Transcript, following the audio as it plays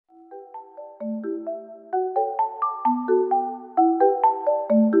Hello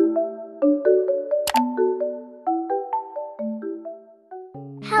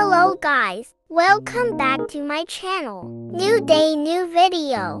guys, welcome back to my channel. New day, new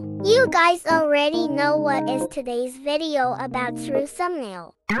video. You guys already know what is today's video about through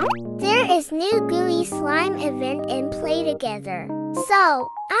thumbnail. There is new gooey slime event in Playtogether. So,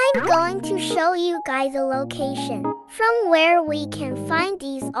 I'm going to show you guys a location from where we can find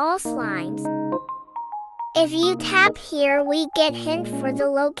these all slimes. If you tap here, we get hint for the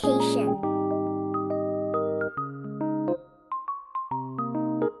location.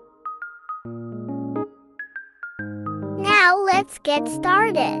 Now let's get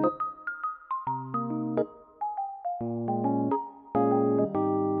started.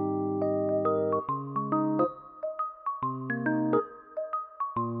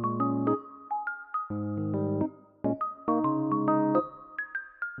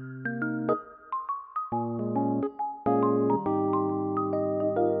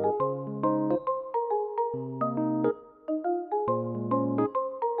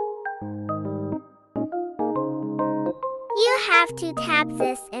 You have to tap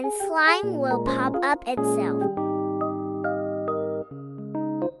this and slime will pop up itself.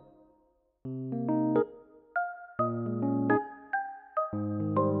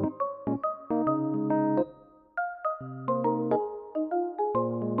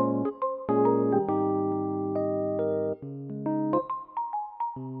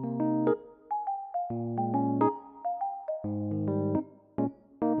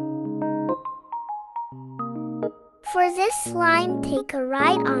 For this slime, take a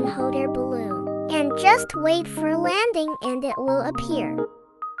ride on hot air balloon and just wait for landing and it will appear.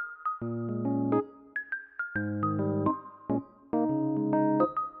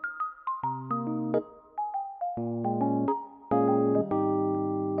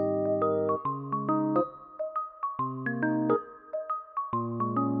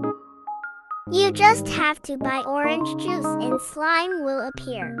 You just have to buy orange juice and slime will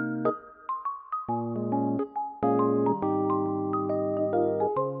appear.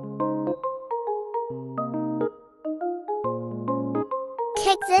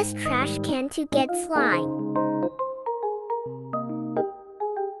 Kick this trash can to get slime.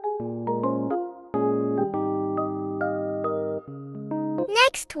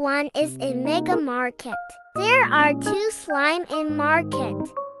 Next one is in Mega Market. There are 2 slime in market.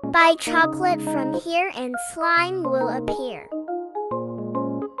 Buy chocolate from here and slime will appear.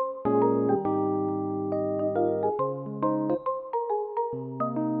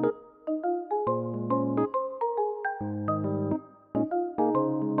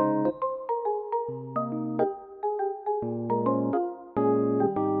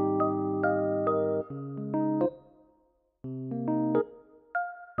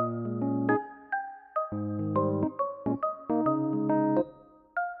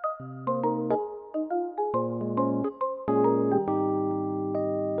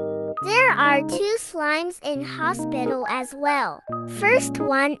 There are 2 slimes in hospital as well. First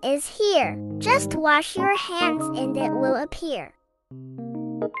one is here. Just wash your hands and it will appear.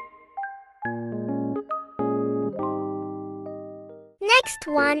 Next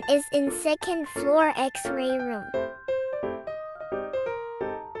one is in 2nd floor X-ray room.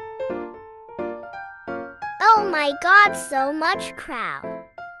 Oh my god, so much crowd.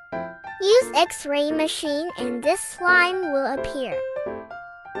 Use X-ray machine and this slime will appear.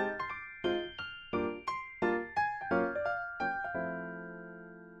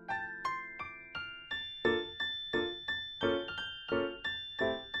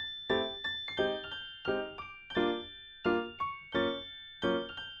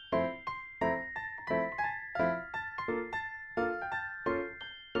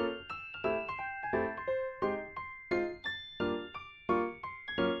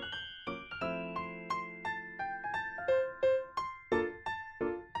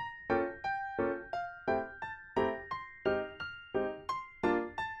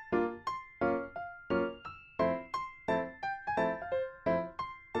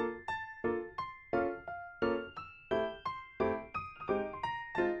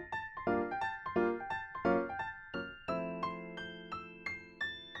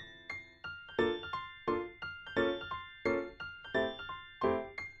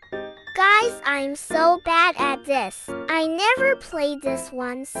 Guys, I'm so bad at this. I never played this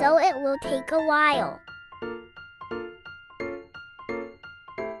one, so it will take a while.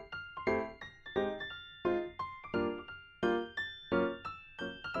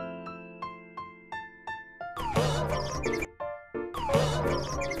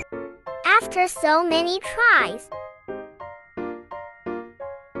 After so many tries,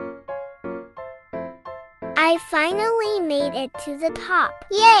 I finally made it to the top.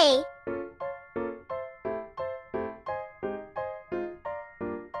 Yay!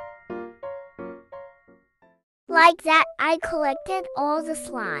 Like that, I collected all the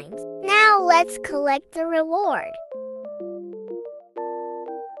slimes. Now let's collect the reward.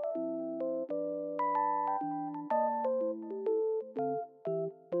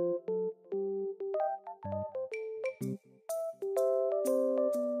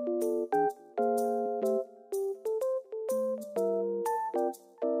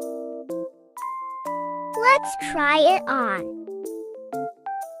 Let's try it on.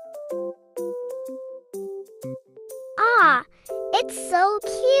 Ah, it's so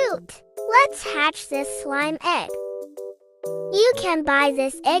cute! Let's hatch this slime egg. You can buy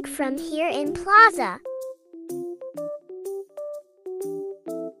this egg from here in Plaza.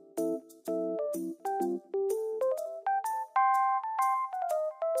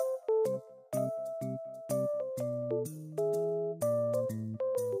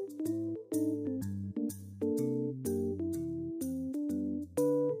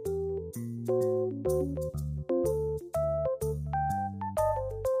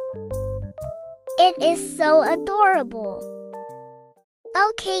 It is so adorable.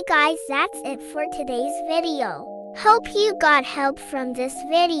 Okay guys, that's it for today's video. Hope you got help from this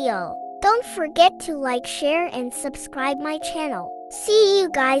video. Don't forget to like, share and subscribe my channel. See you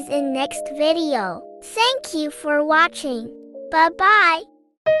guys in next video. Thank you for watching. Bye bye.